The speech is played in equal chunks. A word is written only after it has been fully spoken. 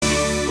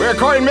Eric,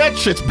 Corey, and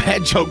Mitch. It's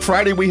Bad Joke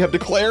Friday. We have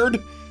declared.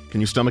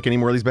 Can you stomach any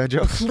more of these bad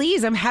jokes?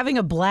 Please, I'm having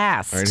a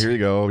blast. All right, here you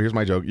go. Here's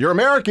my joke. You're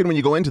American when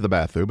you go into the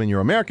bathroom, and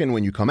you're American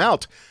when you come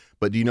out.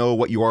 But do you know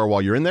what you are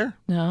while you're in there?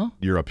 No.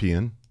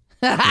 European.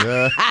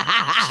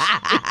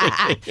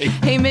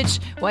 Hey, Mitch,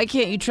 why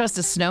can't you trust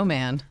a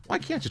snowman? Why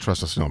can't you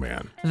trust a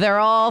snowman? They're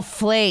all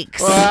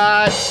flakes.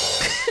 What?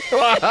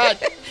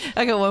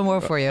 I got one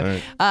more for you.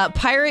 Right.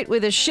 Pirate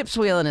with a ship's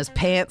wheel in his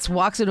pants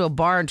walks into a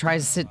bar and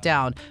tries to sit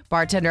down.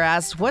 Bartender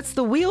asks, "What's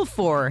the wheel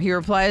for?" He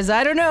replies,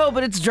 "I don't know,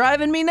 but it's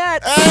driving me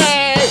nuts."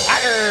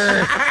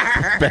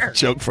 Bad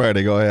Joke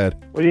Friday. Go ahead.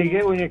 What do you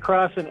get when you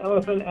cross an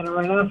elephant and a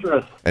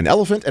rhinoceros? An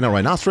elephant and a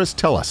rhinoceros.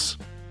 Tell us.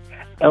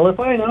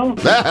 Elephino?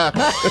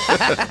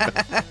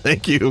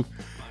 Thank you.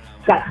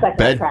 Got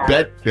second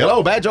try.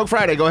 Hello, Bad Joke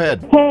Friday. Go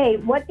ahead. Hey,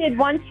 what did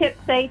one chip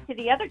say to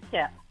the other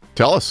chip?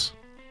 Tell us.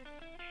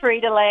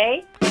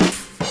 Free-to-lay?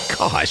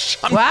 Gosh.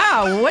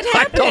 Wow, what I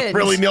happened? don't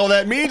really know what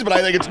that means, but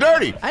I think it's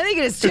dirty. I think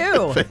it is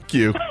too. Thank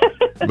you.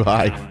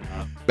 Bye.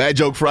 Bad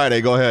Joke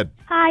Friday. Go ahead.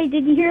 Hi,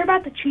 did you hear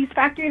about the cheese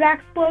factory that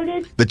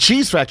exploded? The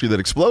cheese factory that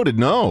exploded?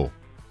 No.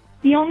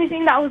 The only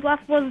thing that was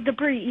left was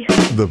debris.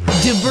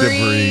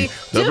 Debris.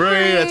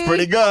 That's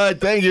pretty good.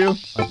 Thank you.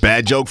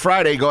 Bad Joke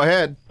Friday. Go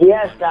ahead.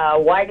 Yes,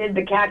 why did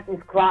the cactus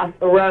cross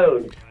the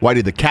road? Why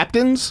did the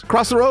captains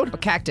cross the road? A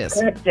cactus.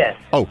 Cactus.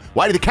 Oh,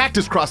 why did the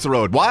cactus cross the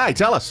road? Why?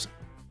 Tell us.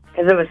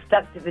 Because it was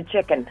stuck to the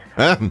chicken.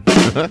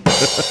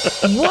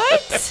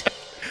 What?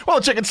 Well,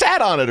 the chicken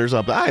sat on it or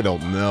something. I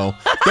don't know.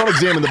 Don't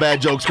examine the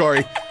bad jokes,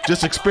 Corey.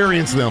 Just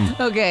experience them.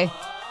 Okay.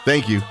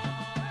 Thank you.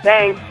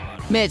 Thanks.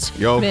 Mitch,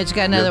 Yo. Mitch,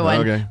 got another Yep, one.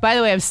 okay. By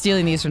the way, I'm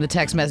stealing these from the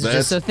text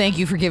messages, so thank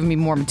you for giving me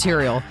more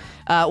material.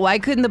 Why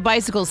couldn't the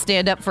bicycle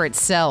stand up for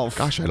itself?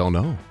 Gosh, I don't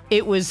know.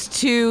 It was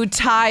too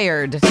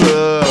tired.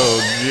 Oh,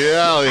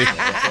 golly.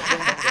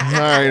 All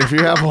right, if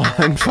you have one,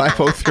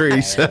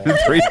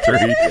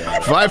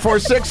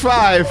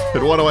 503-733-5465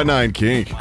 at 1019 Kink.